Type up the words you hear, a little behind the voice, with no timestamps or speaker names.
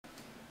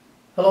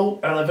Hello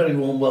and a very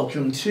warm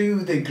welcome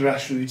to the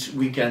Grassroots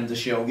Weekender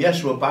show.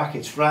 Yes, we're back,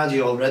 it's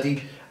Friday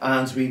already,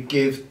 and we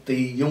give the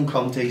young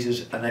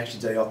commentators an extra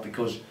day off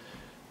because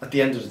at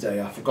the end of the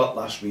day, I forgot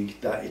last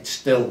week that it's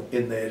still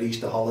in their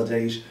Easter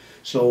holidays,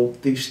 so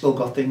they've still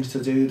got things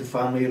to do, the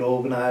family are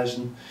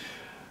organising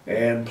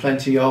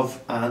plenty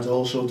of, and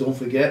also don't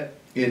forget,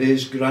 it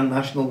is Grand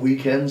National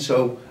Weekend,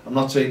 so I'm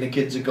not saying the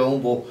kids are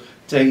going, but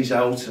days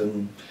out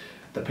and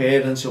the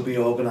parents will be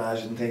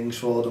organising things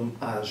for them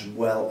as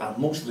well, and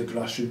most of the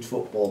grassroots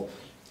football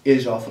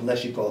is off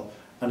unless you've got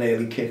an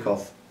early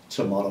kick-off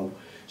tomorrow.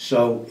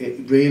 So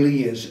it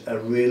really is a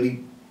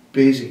really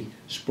busy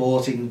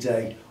sporting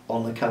day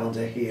on the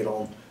calendar here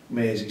on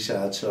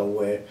Merseyside.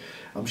 So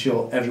I'm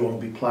sure everyone will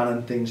be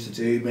planning things to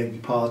do, maybe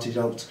parties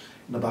out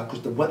in the back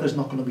because the weather's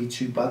not going to be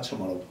too bad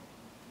tomorrow.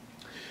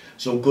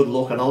 So good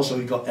luck, and also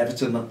we've got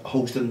Everton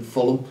hosting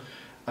Fulham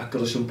at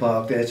Goodison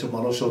Park there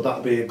tomorrow, so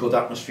that'll be a good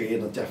atmosphere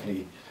and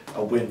definitely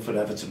a win for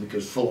Everton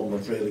because Fulham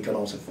have really gone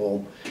out of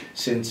form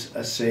since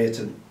a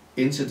certain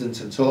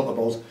incident. And talking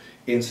about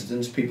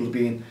incidents, people have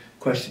been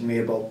questioning me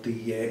about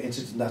the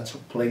incident that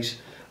took place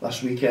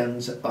last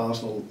weekend,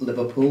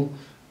 Arsenal-Liverpool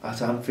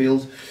at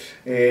Anfield,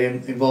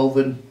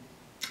 involving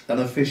an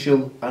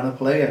official and a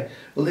player.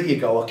 Well, there you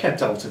go, I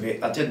kept out of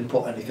it, I didn't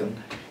put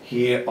anything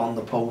here on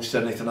the post or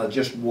anything, I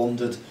just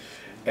wondered,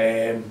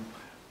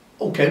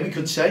 okay, we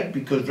could say,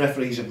 because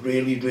referees have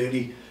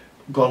really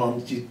gone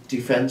on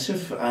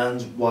defensive, and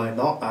why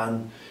not?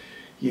 And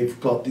you've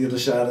got the other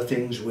side of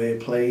things where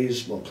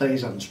players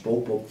haven't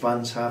spoke, but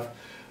fans have,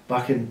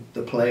 backing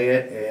the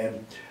player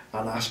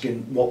and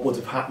asking what would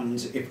have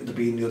happened if it had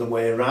been the other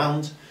way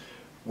around,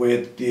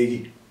 with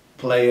the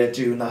player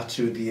doing that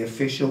to the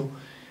official.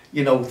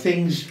 You know,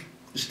 things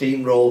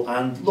steamroll,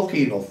 and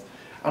lucky enough,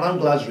 and I'm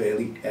glad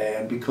really,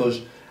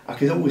 because I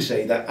could always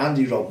say that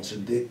Andy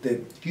Robinson,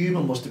 the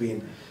humour must have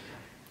been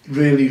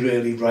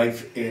really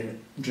rife in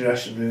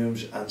dressing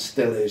rooms, and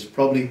still is.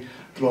 Probably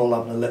they're all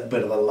having a little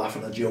bit of a laugh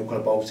and a joke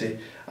about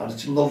it, and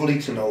it's lovely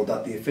to know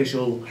that the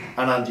official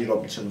and Andy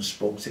Robinson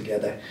spoke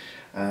together,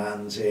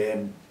 and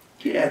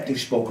yeah, they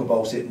spoke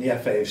about it, and the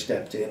FA have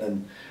stepped in,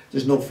 and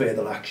there's no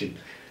further action.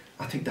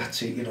 I think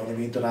that's it, you know what I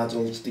mean? They're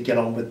adults, they get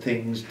on with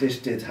things. This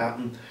did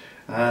happen,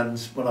 and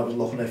when I was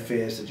looking at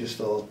first, I just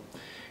thought,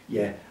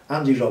 yeah,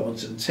 Andy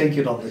Robinson, take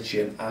it on the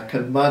chin. I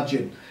can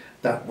imagine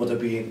that would have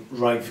been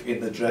rife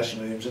in the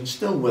dressing rooms, and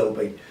still will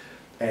be.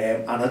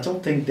 And I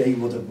don't think they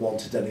would have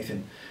wanted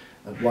anything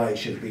and why it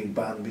should have been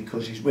banned,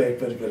 because he's worked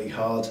very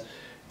hard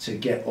to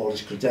get all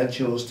his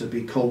credentials to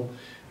become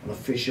an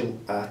official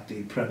at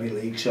the Premier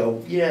League.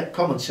 So yeah,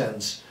 common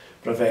sense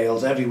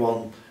prevails.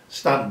 Everyone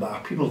stand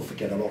back. People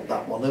forget about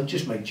that one. They'll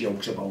just make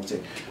jokes about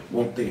it,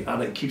 won't they?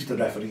 And it keeps the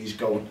referees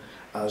going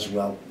as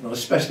well. And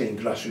especially in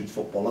grassroots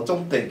football, I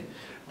don't think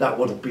that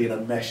would have been a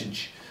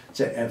message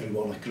to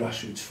everyone at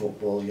grassroots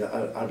football. Yeah,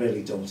 I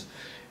really don't.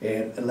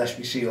 Unless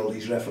we see all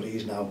these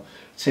referees now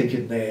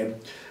taking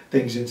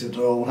things into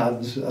their own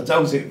hands. I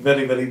doubt it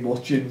very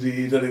much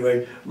indeed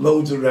anyway.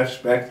 Loads of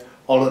REFspect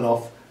on and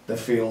off the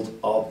field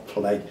of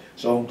play.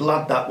 So I'm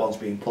glad that one's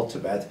been put to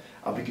bed,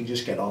 and we can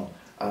just get on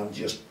and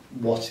just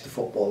watch the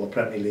football, the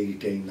Premier League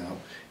again now.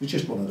 It was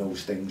just one of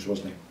those things,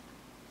 wasn't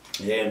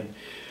it?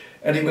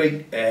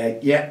 Anyway,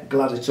 yeah,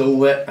 glad it's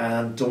over,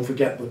 and don't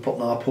forget we're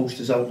putting our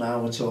posters out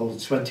now until the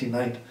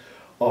 29th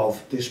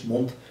of this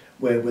month,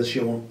 where we're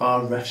showing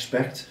our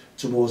REFspect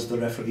towards the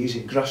referees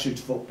in grassroots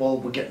football.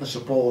 We're getting the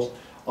support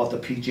of the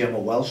PGM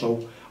as well,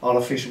 so our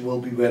official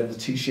will be wearing the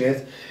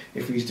t-shirt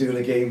if he's doing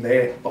a game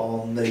there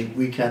on the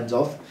weekend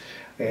off.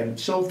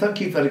 So thank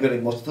you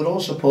very much. They're all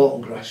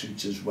supporting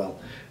grassroots as well,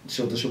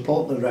 so they're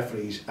supporting the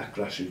referees at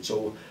grassroots.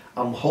 So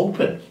I'm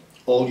hoping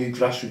all you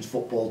grassroots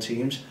football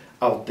teams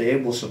out there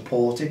will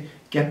support it,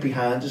 get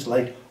behind us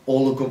like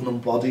all the governing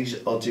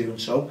bodies are doing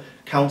so.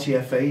 County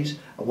FAs,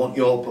 I want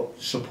your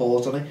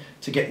support on it,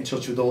 to get in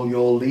touch with all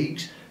your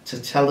leagues,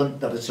 to tell them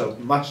that it's a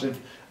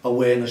massive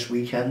awareness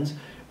weekend.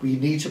 We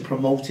need to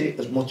promote it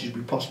as much as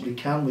we possibly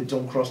can with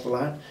Don't Cross the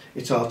Line.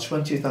 It's our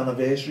 20th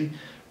anniversary,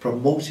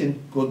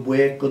 promoting good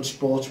work, good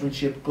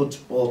sportsmanship, good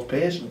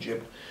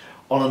sportspersonship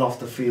on and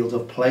off the field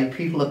of play.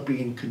 People have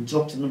been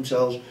conducting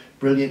themselves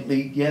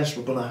brilliantly. Yes,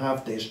 we're going to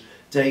have this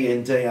day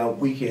in, day out,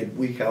 week in,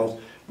 week out.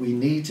 We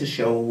need to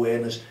show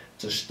awareness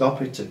to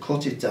stop it, to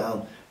cut it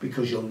down,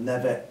 because you'll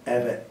never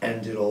ever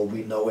end it all.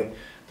 We know it.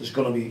 There's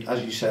going to be,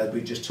 as you said,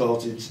 we just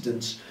taught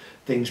incidents,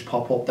 things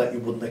pop up that you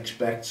wouldn't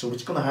expect. So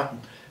it's going to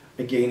happen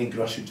again in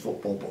grassroots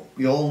football, but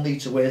we all need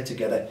to work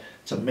together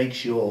to make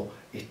sure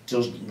it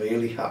doesn't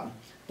really happen.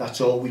 That's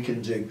all we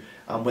can do,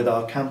 and with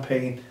our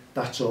campaign,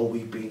 that's all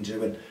we've been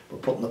doing. We're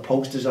putting the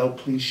posters out,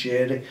 please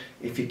share it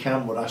if you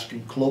can. We're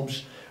asking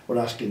clubs, we're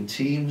asking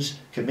teams,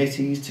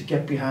 committees to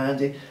get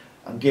behind it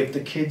and give the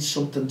kids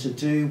something to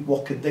do.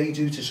 What could they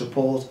do to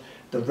support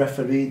the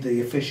referee, the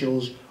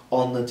officials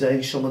on the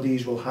day? Some of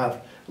these will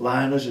have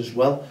liners as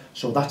well,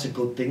 so that's a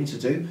good thing to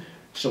do.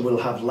 So we'll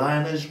have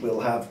liners,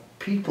 we'll have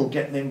people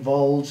getting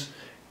involved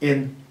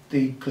in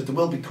the, because there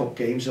will be cup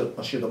games,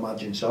 I should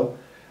imagine so.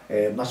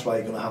 That's why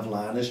you're going to have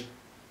liners.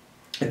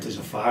 if there's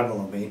a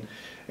final, I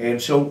mean.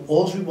 So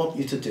all we want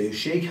you to do,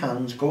 shake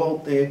hands, go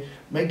out there,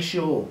 make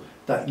sure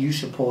that you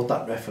support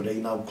that referee.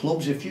 Now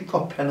clubs, if you've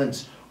got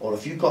pennants or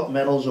if you've got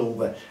medals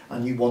over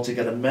and you want to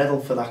get a medal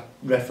for that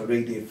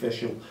referee, the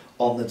official,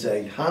 on the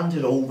day, hand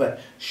it over,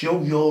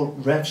 show your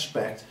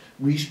respect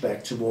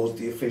towards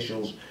the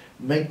officials,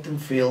 make them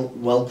feel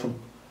welcome.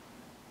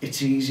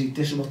 It's easy.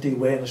 This is what the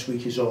Awareness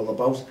Week is all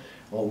about,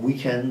 or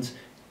weekend.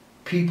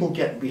 People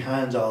getting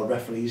behind our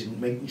referees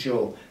and making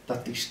sure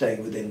that they stay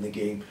within the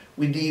game.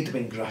 We need them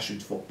in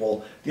grassroots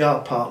football. They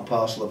are part and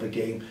parcel of a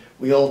game.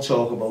 We all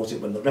talk about it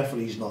when the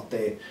referee's not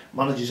there.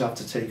 Managers have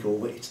to take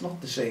over. It's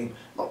not the same.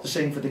 Not the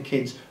same for the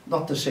kids,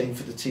 not the same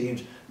for the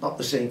teams, not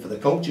the same for the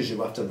coaches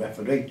who have to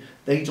referee.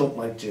 They don't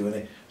like doing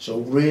it.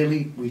 So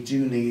really, we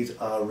do need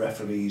our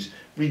referees,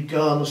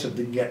 regardless of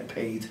them getting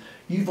paid.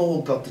 You've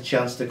all got the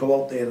chance to go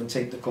out there and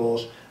take the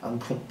course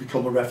and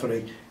become a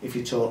referee if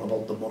you're talking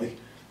about the money.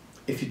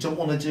 If you don't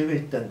want to do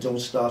it, then don't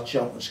start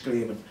shouting and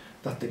screaming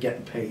that they're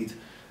getting paid.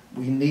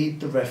 We need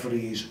the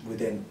referees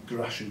within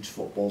grassroots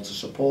football to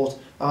support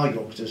our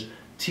youngsters,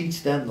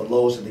 teach them the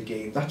laws of the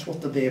game. That's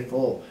what they're there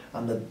for.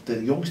 And the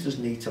youngsters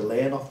need to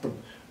learn off them,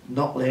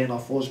 not learn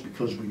off us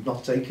because we've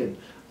not taken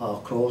our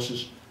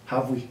courses.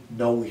 Have we?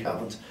 No, we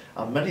haven't.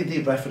 And many of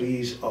the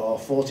referees are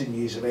 14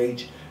 years of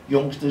age,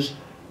 youngsters,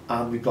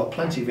 and we've got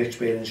plenty of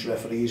experienced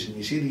referees. And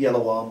you see the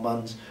yellow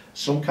armbands.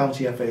 Some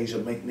county FAs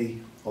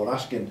are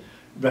asking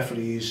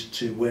referees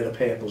to wear a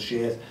purple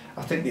shirt.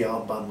 I think the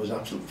armband was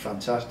absolutely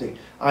fantastic.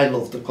 I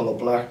love the colour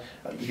black.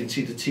 You can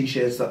see the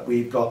t-shirts that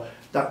we've got.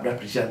 That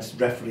represents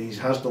referees,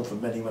 has done for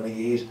many, many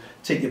years.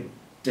 Take your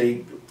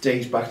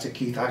days back to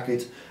Keith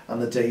Hackett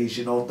and the days,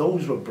 you know,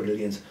 those were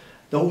brilliant.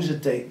 Those are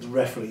the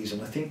referees,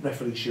 and I think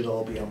referees should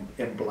all be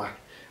in black.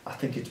 I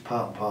think it's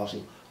part and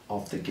parcel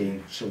of the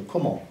game. So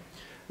come on,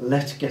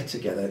 let's get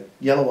together.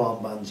 Yellow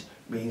armbands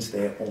means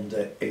they're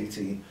under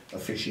 18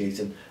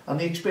 officiating, and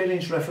the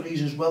experienced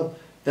referees as well.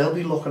 They'll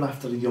be looking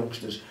after the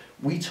youngsters.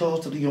 We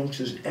talk to the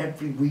youngsters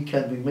every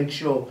weekend. We make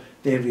sure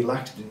they're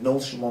relaxed and know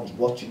someone's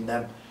watching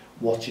them,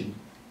 watching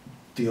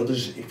the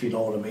others, if you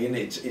know what I mean.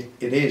 It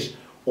is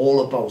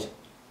all about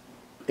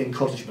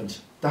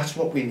encouragement. That's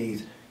what we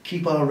need.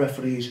 Keep our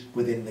referees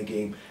within the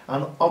game.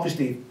 And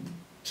obviously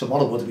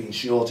tomorrow would have been a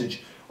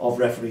shortage of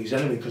referees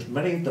anyway, because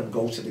many of them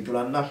go to the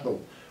Grand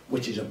National,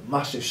 which is a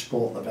massive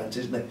sporting event,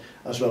 isn't it?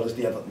 As well as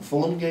the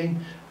Everton-Fulham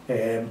game.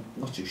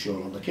 Not too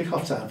sure on the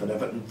kick-off time for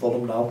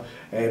Everton-Fulham now.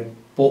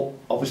 But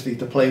obviously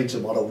they're playing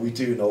tomorrow, we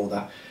do know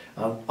that.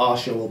 And our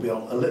show will be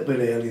on a little bit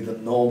earlier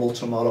than normal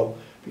tomorrow,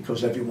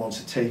 because everyone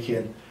wants to take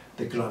in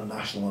the Grand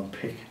National and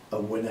pick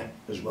a winner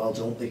as well,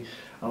 don't they?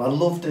 And I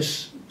love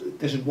this.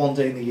 This is one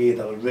day in the year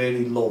that I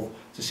really love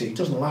to see. It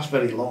doesn't last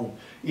very long,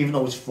 even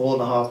though it's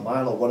 4.5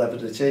 miles or whatever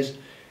it is.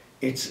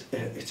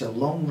 It's a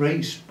long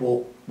race,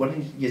 but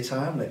when you're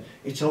timing it,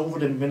 it's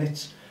over in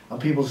minutes,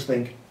 and people just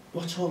think,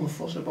 what's all the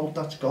fuss about?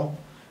 That's gone.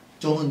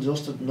 Done and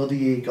dusted, another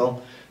year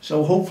gone.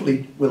 So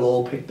hopefully we'll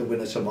all pick the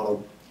winner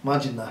tomorrow.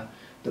 Imagine that.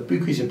 The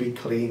bookies will be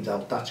cleaned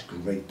out. That's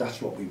great.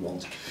 That's what we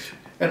want.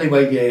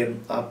 Anyway,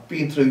 I've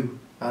been through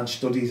and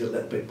studied a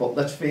little bit, but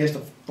let's first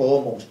and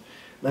foremost,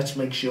 let's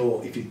make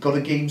sure if you've got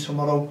a game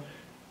tomorrow,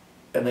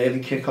 an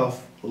early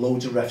kick-off,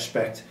 loads of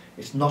REFspect.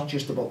 It's not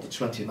just about the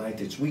 29th,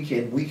 it's week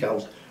in, week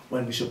out,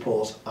 when we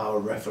support our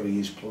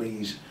referees,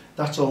 please.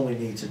 That's all we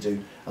need to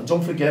do. And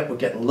don't forget, we're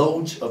getting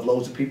loads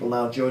of people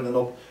now joining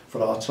up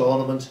for our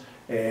tournament.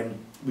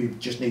 We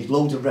just need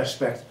loads of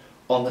REFspect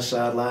on the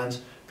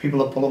sidelines.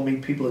 People are pulling me,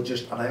 people are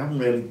just, and I haven't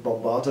really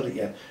bombarded it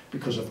yet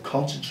because I've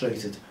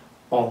concentrated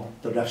on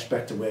the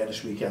REFspect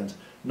Awareness Weekend.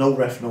 No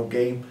ref, no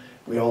game.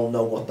 We all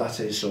know what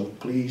that is, so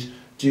please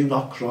do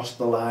not cross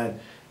the line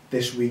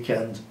this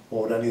weekend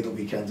or any other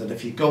weekend. And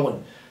if you're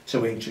going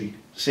to Aintree,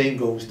 same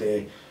goes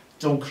there.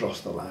 Don't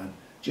cross the line.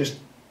 Just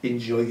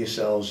enjoy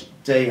yourselves.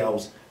 Day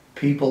out.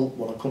 People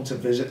want to come to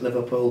visit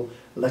Liverpool.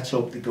 Let's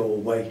hope they go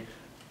away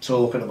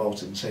talking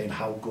about it and saying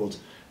how good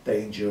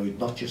they enjoyed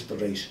not just the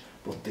race,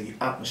 but the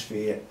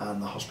atmosphere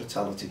and the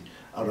hospitality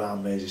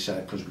around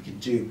Merseyside, because we can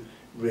do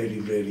really,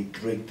 really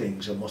great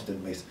things, I must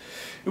admit.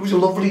 It was a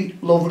lovely,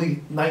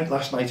 lovely night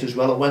last night as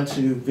well. I went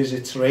to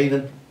visit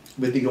training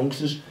with the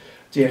youngsters,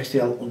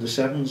 DXTL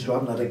under-7s who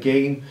haven't had a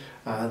game,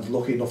 and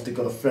lucky enough they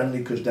got a friendly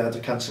because they had a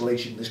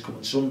cancellation this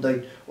coming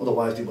Sunday,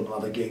 otherwise they wouldn't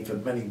have had a game for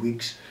many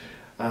weeks.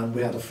 And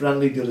we had a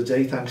friendly the other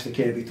day thanks to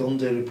Kirby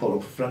Thunder, who put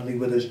up a friendly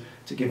with us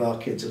to give our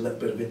kids a little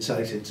bit of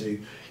insight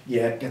into,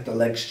 get their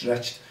legs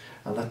stretched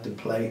and let them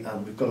play.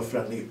 And we've got a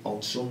friendly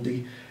on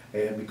Sunday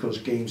because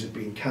games have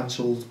been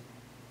cancelled.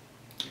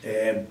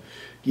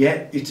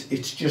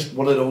 It's just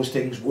one of those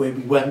things where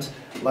we went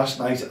last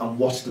night and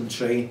watched them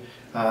train,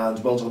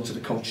 and well done to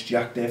the coach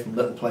Jack there from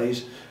Little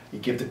Plays. He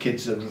gave the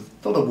kids a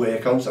thorough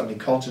workout and he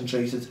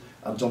concentrated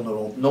and done their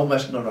own, no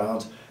messing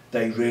around.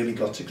 They really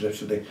got to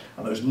grips with it,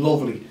 and it was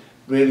lovely,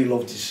 really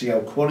lovely to see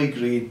how Quarry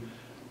Green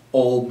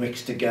all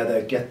mixed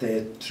together, get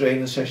their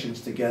training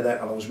sessions together,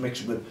 and I was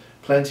mixed with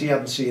plenty I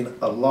haven't seen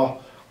a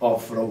lot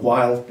of for a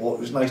while, but it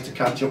was nice to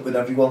catch up with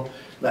everyone,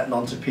 letting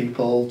on to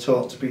people,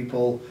 talk to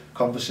people,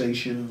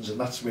 conversations, and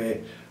that's where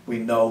we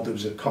know there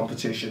was a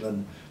competition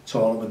and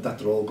tournament that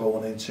they're all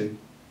going into.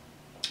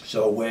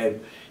 So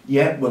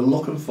yeah, we're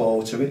looking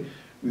forward to it.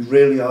 We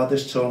really are.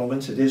 This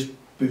tournament, it is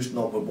boosting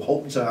up, but we're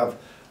hoping to have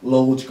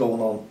loads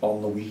going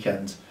on the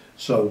weekend,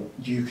 so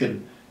you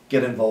can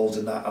get involved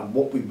in that. And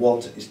what we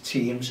want is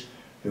teams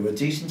who are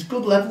decent,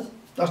 good level.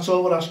 That's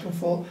all we're asking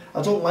for.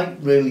 I don't like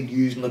really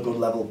using a good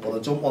level, but I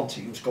don't want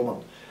teams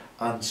coming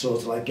and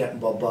sort of like getting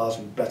bombarded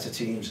with better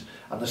teams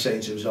and they're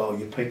saying to us, oh,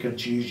 you pick and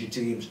choose your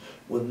teams.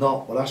 We're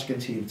not. We're asking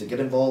teams to get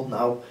involved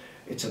now.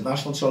 It's a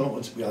national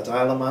tournament. We had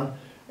Isle of Man,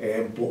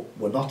 but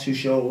we're not too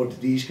sure whether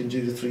these can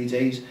do the 3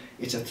 days.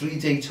 It's a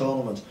 3-day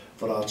tournament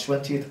for our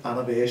 20th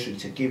anniversary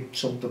to give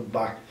something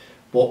back.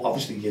 But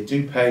obviously you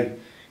do pay,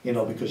 you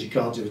know, because you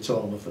can't do a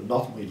tournament for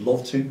nothing. We'd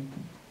love to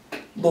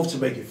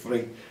make it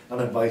free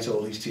and invite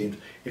all these teams.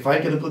 If I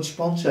get a good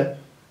sponsor,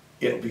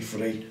 it'll be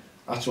free.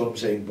 That's what I'm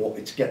saying, but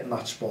it's getting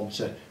that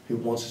sponsor who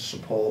wants to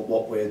support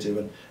what we're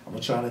doing, and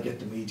we're trying to get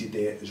the media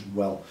there as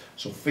well.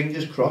 So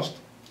fingers crossed,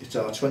 it's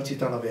our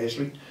 20th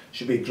anniversary.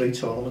 Should be a great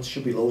tournament,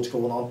 should be loads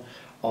going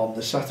on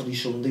the Saturday,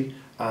 Sunday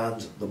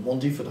and the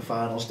Monday for the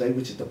finals day,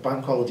 which is the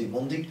bank holiday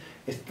Monday.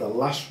 It's the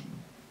last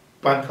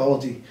bank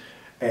holiday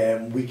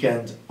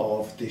weekend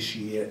of this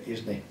year,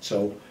 isn't it?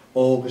 So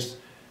August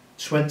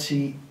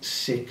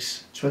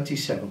 26th,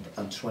 27th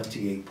and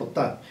 28th. Put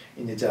that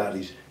in your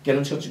diaries. Get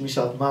in touch with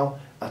myself, Mal,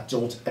 at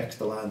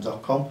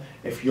don'txtheline.com.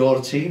 If you're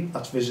a team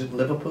that's visiting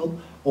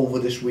Liverpool over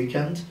this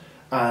weekend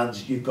and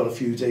you've got a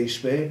few days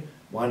spare,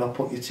 why not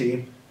put your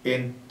team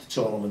in the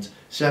tournament?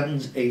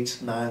 7s,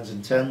 8s, 9s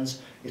and 10s.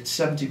 It's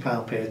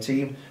 £70 per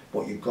team,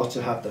 but you've got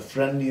to have the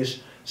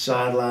friendliest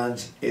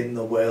sidelines in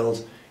the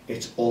world.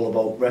 It's all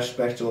about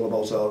respect, all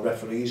about our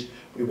referees.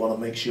 We want to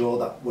make sure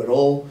that we're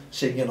all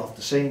singing off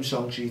the same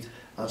song sheet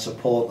and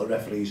support the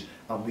referees,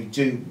 and we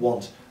do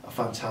want a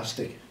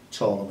fantastic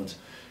tournament.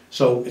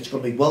 So it's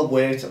going to be well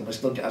worth, and we're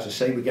still, as I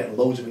say, we're getting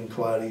loads of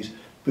inquiries,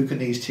 booking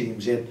these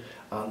teams in.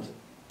 And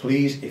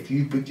please, if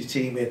you book your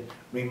team in,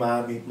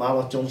 remind me,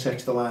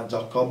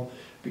 mal@don'txtheline.com,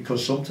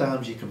 because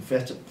sometimes you can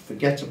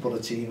forget to put a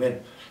team in,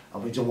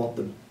 and we don't want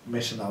them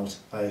missing out,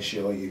 I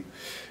assure you.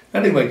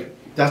 Anyway,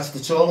 that's the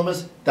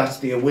tournament, that's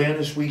the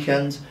awareness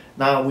weekend.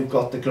 Now we've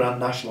got the Grand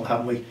National,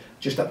 haven't we?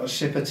 Just have a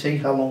sip of tea.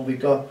 How long we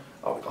got?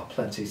 Oh, we've got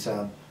plenty of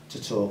time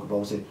to talk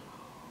about it.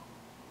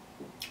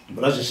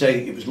 But as I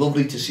say, it was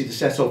lovely to see the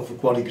set-up for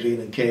Quarry Green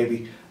and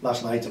Kirby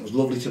last night. It was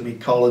lovely to meet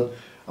Colin,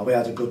 and we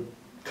had a good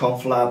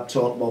conflab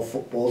talking about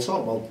football,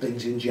 talking about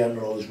things in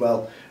general as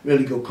well.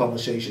 Really good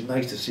conversation.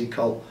 Nice to see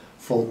Col,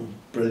 Fulton,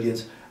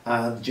 brilliant,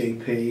 and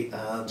JP,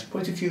 and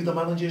quite a few of the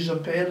managers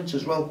and parents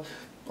as well.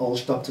 All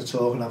stop to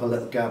talk and have a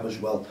little gab as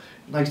well.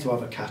 Nice to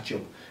have a catch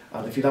up.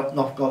 And if you've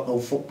not got no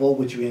football,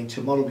 which we ain't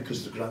tomorrow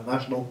because of the Grand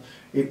National,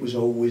 it was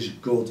always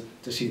good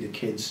to see the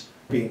kids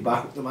being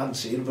back with them. I hadn't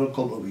seen them for a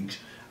couple of weeks,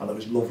 and it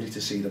was lovely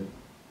to see them.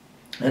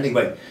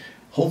 Anyway,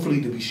 hopefully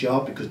they'll be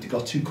sharp because they've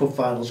got 2 cup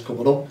finals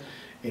coming up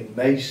in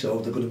May, so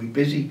they're going to be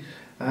busy,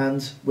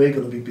 and we're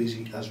going to be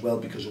busy as well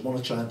because we want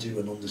to try and do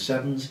an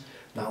under-7s.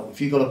 Now, if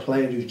you've got a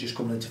player who's just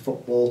coming into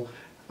football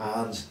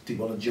and they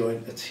want to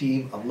join a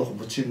team, I'm looking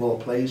for 2 more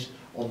players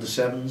under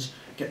 7s.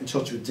 Get in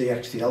touch with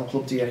DXTL,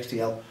 Club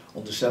DXTL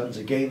under 7s.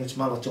 Again, it's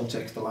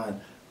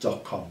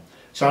mal@don'txtheline.com.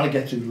 Trying to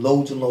get through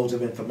loads and loads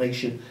of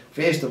information.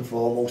 First and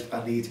foremost,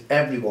 I need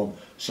everyone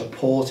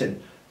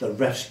supporting the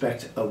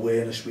REFspect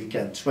Awareness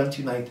Weekend,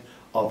 29th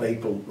of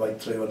April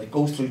right through, and it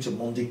goes through to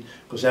Monday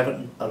because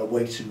Everton are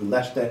away to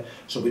Leicester.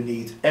 So we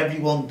need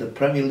everyone, the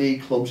Premier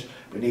League clubs,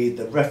 we need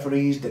the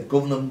referees, the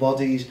governing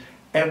bodies,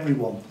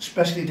 everyone,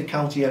 especially the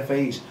county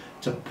FAs,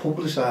 to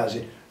publicise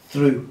it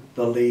through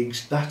the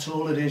leagues. That's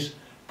all it is.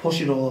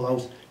 Push it all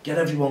out, get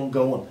everyone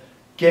going,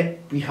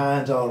 get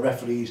behind our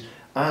referees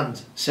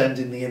and send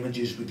in the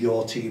images with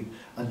your team,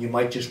 and you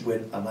might just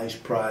win a nice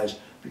prize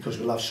because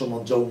we'll have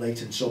someone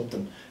donating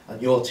something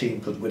and your team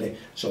could win it.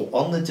 So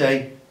on the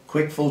day,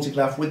 quick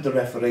photograph with the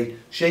referee,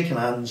 shaking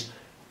hands.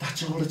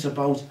 That's all it's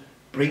about.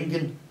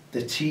 Bringing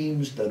the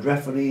teams, the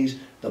referees,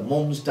 the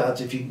mums,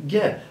 dads. If you can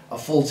get a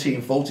full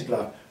team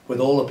photograph with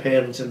all the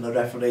parents and the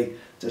referee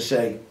to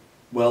say,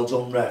 well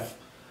done ref,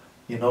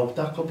 you know,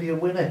 that could be a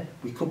winner.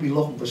 We could be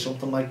looking for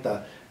something like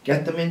that.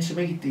 Get them into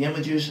me, the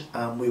images,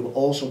 and we will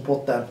also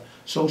put them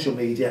social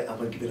media, and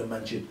we'll give it a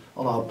mention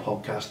on our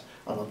podcast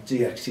and on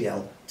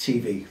DXTL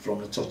TV from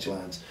the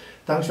touchlines.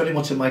 Thanks very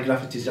much to my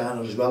graphic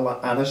designer as well,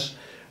 Anis,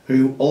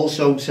 who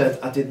also said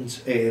I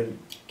didn't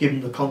give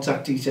him the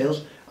contact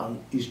details,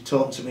 and he's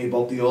talking to me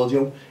about the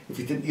audio. If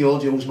you think the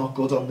audio is not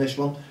good on this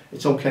one,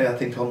 it's okay, I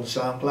think, on the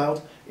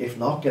SoundCloud. If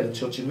not, get in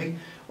touch with me.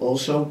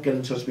 Also, get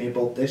in touch with me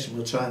about this, and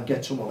we'll try and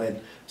get someone in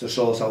to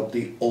sort out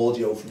the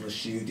audio from the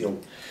studio,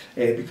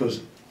 because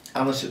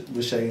Alice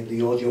was saying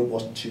the audio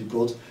wasn't too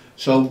good.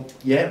 So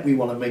yeah, we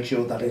want to make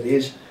sure that it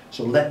is.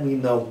 So let me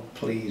know,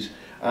 please.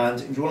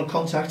 And if you want to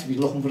contact, if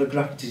you're looking for a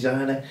graphic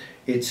designer,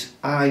 it's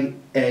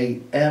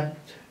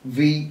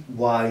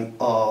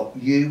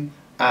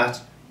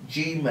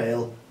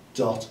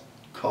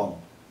iamvyu@gmail.com.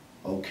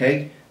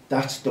 Okay,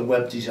 that's the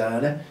web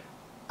designer.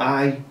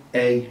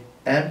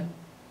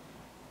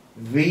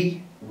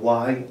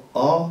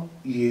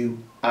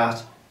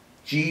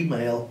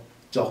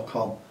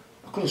 IAMVYRU@gmail.com.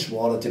 I could have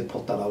sworn I did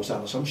put that out,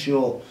 Alice. I'm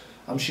sure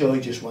he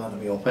just wound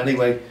me up.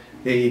 Anyway,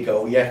 there you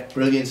go. Yeah,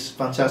 brilliant,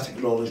 fantastic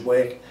for all his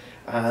work,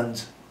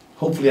 and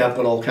hopefully I've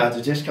got all kinds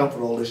of discount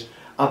for all this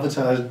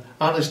advertising.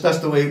 Honest, that's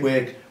the way it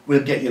works.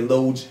 We'll get you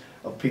loads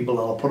of people,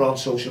 and I'll put on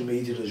social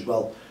media as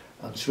well,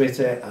 and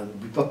Twitter, and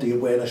we've got the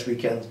awareness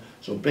weekend,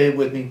 so bear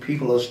with me.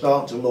 People are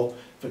starting to look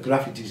for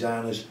graphic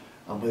designers,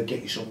 and we'll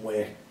get you some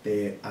work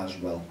there as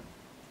well.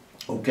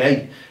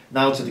 Okay,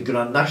 now to the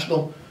Grand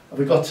National. Have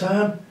we got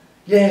time?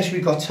 Yes,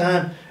 we've got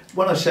time.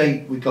 When I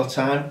say we've got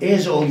time,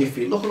 here's all you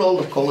feel. Look at all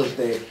the colours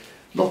there.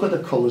 Look at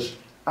the colours.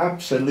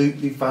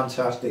 Absolutely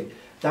fantastic.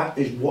 That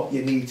is what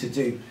you need to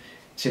do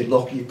to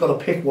look. You've got to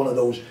pick one of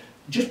those.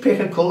 Just pick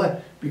a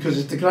colour, because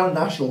it's the Grand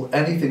National.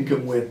 Anything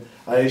can win,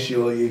 I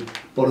assure you.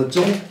 But I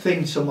don't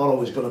think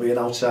tomorrow is going to be an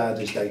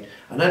outsider's day.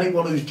 And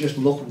anyone who's just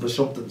looking for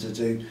something to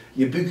do,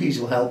 your bookies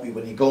will help you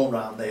when you're going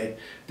around there.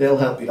 They'll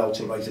help you out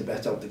to write a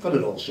bet out. They've got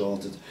it all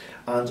sorted.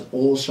 And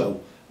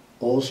also,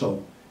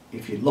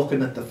 if you're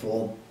looking at the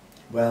form,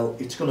 well,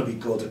 it's going to be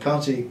good. I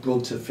can't say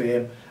good to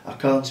firm. I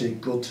can't say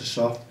good to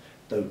soft.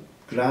 The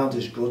ground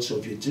is good. So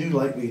if you do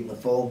like reading the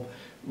form,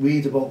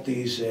 read about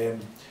these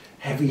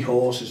heavy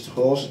horses, the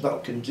horses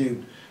that can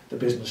do the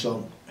business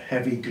on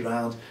heavy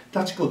ground.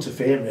 That's good to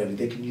firm, really.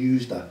 They can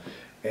use that.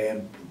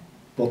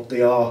 But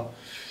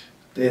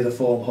they're the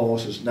form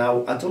horses.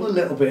 Now, I've done a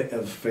little bit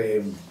of,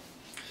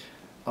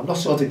 I'm not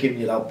sort of giving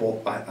you that,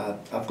 but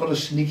I've got a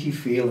sneaky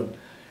feeling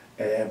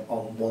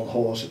on one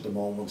horse at the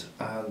moment,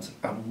 and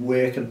I'm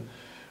working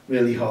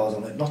really hard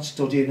on it, not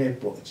studying it,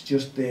 but it's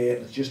just there.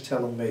 It's just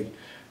telling me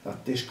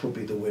that this could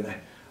be the winner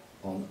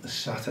on a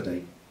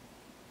Saturday.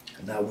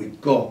 Now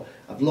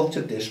I've looked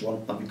at this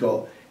one, and we've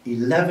got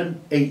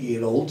 11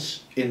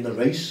 8-year-olds in the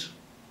race,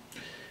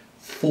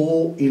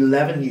 4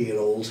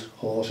 11-year-old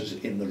horses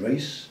in the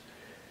race,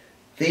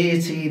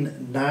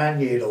 13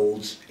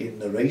 9-year-olds in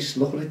the race.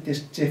 Look at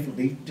this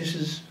differently. This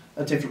is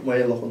a different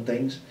way of looking at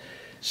things.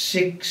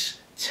 6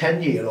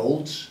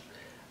 10-year-olds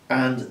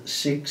and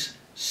 6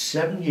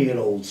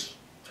 7-year-olds.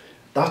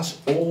 That's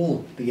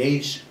all the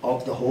age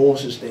of the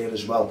horses there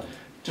as well.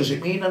 Does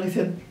it mean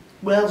anything?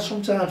 Well,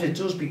 sometimes it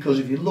does, because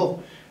if you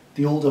look,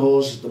 the older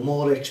horses, the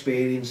more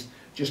experienced,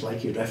 just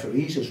like your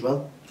referees as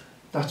well.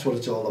 That's what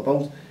it's all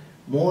about.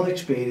 More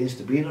experience,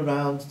 to being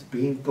around, to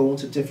going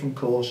to different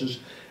courses.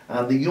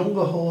 And the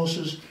younger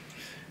horses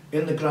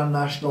in the Grand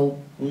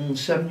National,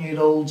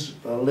 7-year-olds,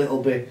 a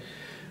little bit,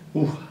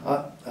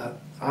 I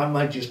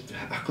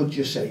could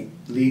just say,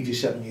 leave your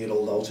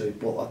 7-year-old out of it,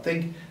 but I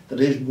think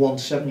there is one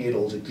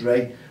 7-year-old, a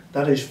grey,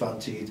 that is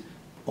fancied,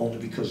 only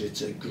because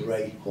it's a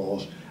grey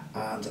horse,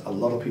 and a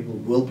lot of people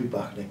will be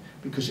backing it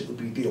because it will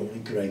be the only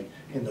grey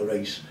in the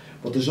race.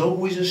 But there's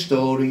always a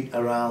story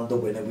around the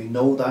winner. We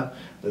know that.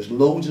 There's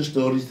loads of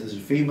stories. There's a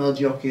female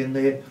jockey in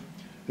there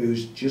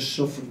who's just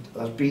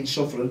has been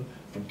suffering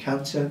from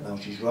cancer. Now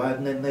she's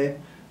riding in there.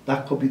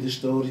 That could be the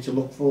story to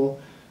look for.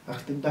 I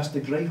think that's the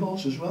grey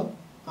horse as well.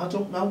 I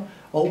don't know.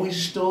 Always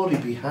a story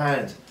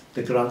behind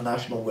the Grand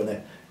National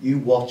winner. You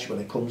watch when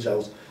it comes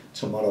out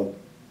tomorrow.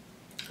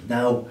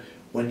 Now,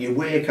 when you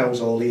work out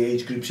all the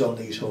age groups on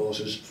these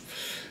horses,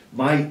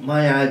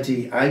 my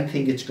idea, I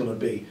think it's going to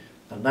be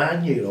a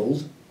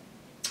 9-year-old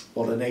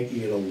or an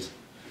 8-year-old,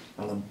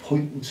 and I'm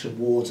pointing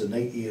towards an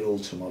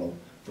 8-year-old tomorrow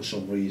for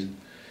some reason.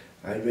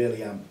 I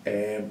really am,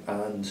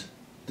 and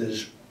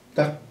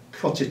that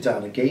cuts it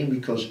down again,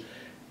 because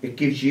it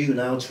gives you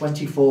now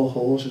 24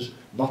 horses,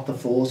 not the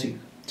 40,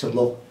 to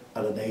look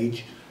at an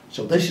age.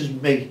 So this is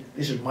me,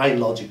 this is my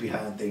logic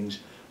behind things.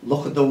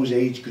 Look at those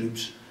age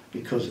groups,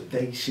 because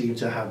they seem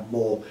to have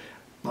more.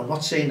 I'm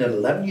not saying an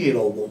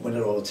 11-year-old won't win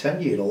it, or a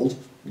 10-year-old,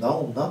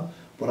 no, I'm not,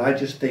 but I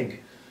just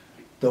think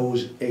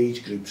those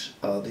age groups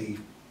are the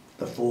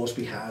force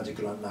behind a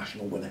Grand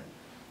National winner.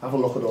 Have a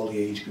look at all the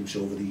age groups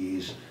over the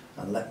years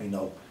and let me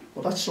know.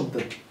 Well, that's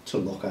something to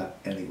look at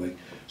anyway.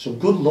 So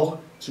good luck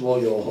to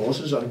all your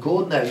horses. And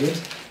Gordon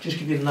Elliott, just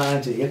give you an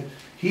idea,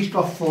 he's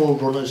got 4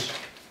 runners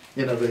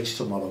in a race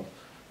tomorrow,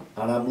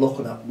 and I'm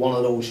looking at one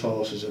of those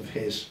horses of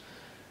his,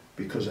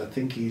 because I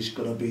think he's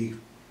going to be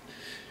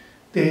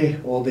there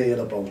or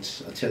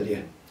thereabouts. I tell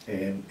you,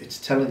 it's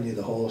telling you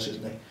the horse,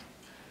 isn't it?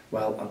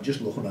 Well, I'm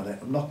just looking at it,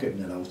 I'm not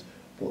giving it out,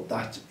 but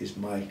that is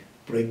my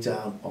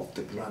breakdown of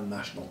the Grand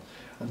National.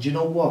 And do you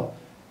know what?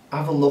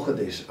 Have a look at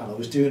this, and I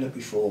was doing it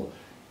before.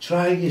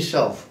 Try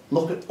yourself,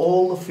 look at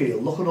all the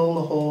field, look at all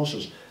the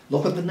horses,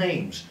 look at the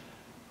names,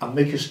 and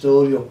make a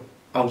story up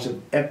out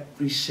of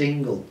every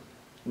single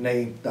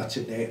name that's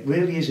in there. It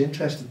really is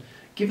interesting.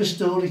 Give a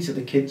story to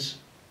the kids,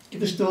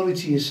 give a story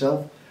to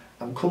yourself,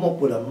 and come up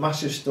with a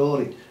massive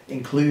story,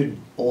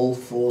 including all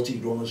 40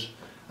 runners.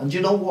 And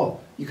you know what?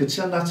 You could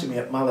send that to me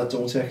at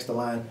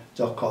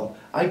mal@don'ttexttheline.com.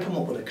 I come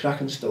up with a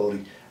cracking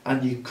story,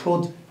 and you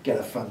could get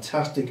a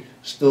fantastic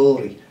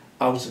story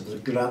out of the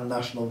Grand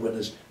National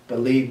winners.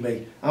 Believe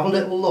me, have a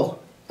little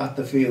look at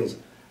the field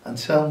and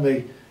tell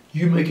me,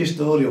 you make a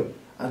story up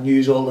and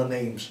use all the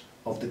names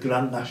of the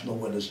Grand National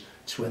winners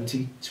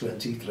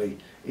 2023.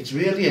 It's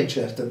really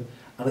interesting,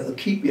 and it'll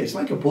keep you, it's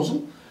like a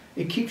puzzle,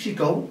 it keeps you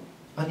going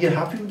and you're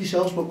happy with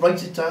yourselves. But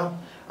write it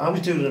down. I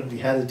was doing it in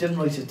my head, I didn't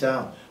write it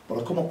down, but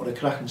I come up with a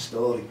cracking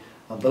story,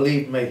 and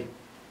believe me,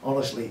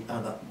 honestly,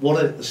 and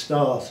what a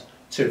start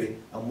to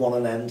it and what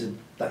an ending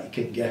that you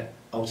can get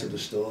out of the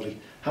story.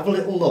 Have a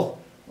little look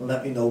and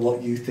let me know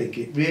what you think.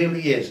 It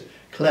really is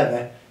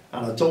clever,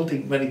 and I don't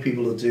think many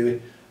people will do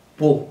it,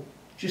 but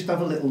just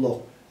have a little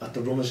look at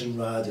the runners and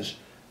riders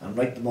and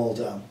write them all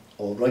down,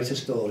 or write a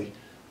story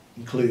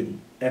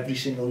including every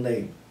single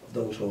name of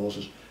those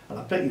horses. And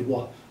I bet you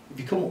what, if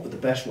you come up with the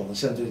best one and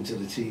send it into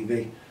the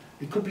TV,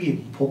 it could be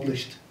even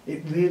published.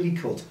 It really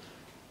could.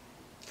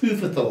 Food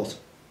for thought.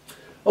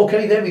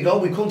 Okay, there we go.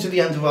 We've come to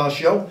the end of our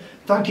show.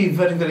 Thank you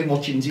very, very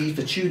much indeed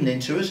for tuning in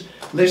to us,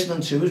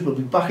 listening to us. We'll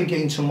be back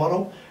again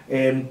tomorrow.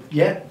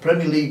 Yeah,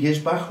 Premier League is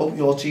back. Hope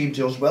your team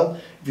does well.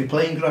 If you're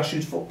playing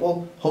grassroots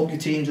football, hope your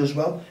team does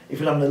well. If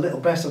you're having a little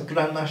bet at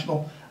Grand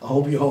National, I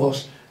hope your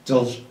horse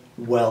does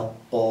well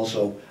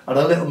also. And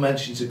a little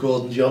mention to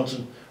Gordon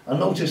Johnson. I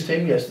noticed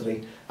him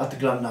yesterday at the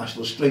Grand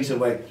National straight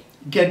away,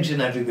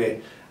 gauging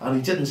everywhere. And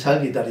he didn't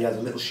tell you that he had a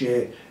little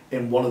share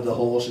in one of the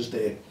horses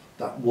there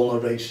that won a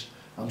race.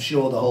 I'm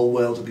sure the whole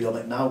world will be on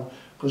it now,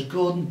 because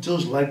Gordon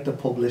does like the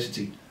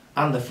publicity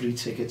and the free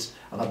tickets,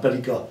 and I bet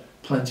he got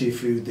plenty of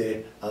food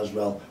there as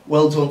well.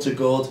 Well done to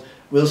Gord.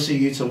 We'll see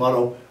you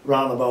tomorrow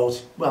round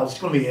about, well, it's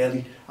going to be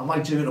early. I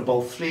might do it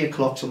about 3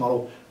 o'clock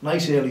tomorrow.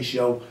 Nice early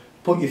show.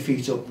 Put your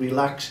feet up,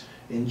 relax,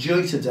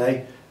 enjoy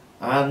today,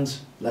 and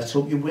let's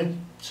hope you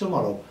win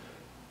tomorrow.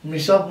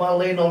 Myself,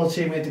 Marlene, all the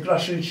team at the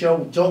Grassroots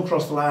Show, Don't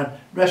Cross the Line,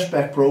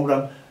 REFspect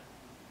programme,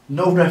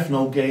 No Ref,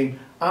 No Game,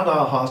 and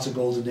our Heart of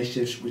Gold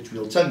initiatives, which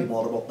we'll tell you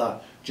more about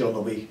that during the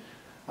week.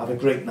 Have a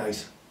great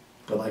night.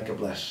 Good night, God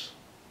bless.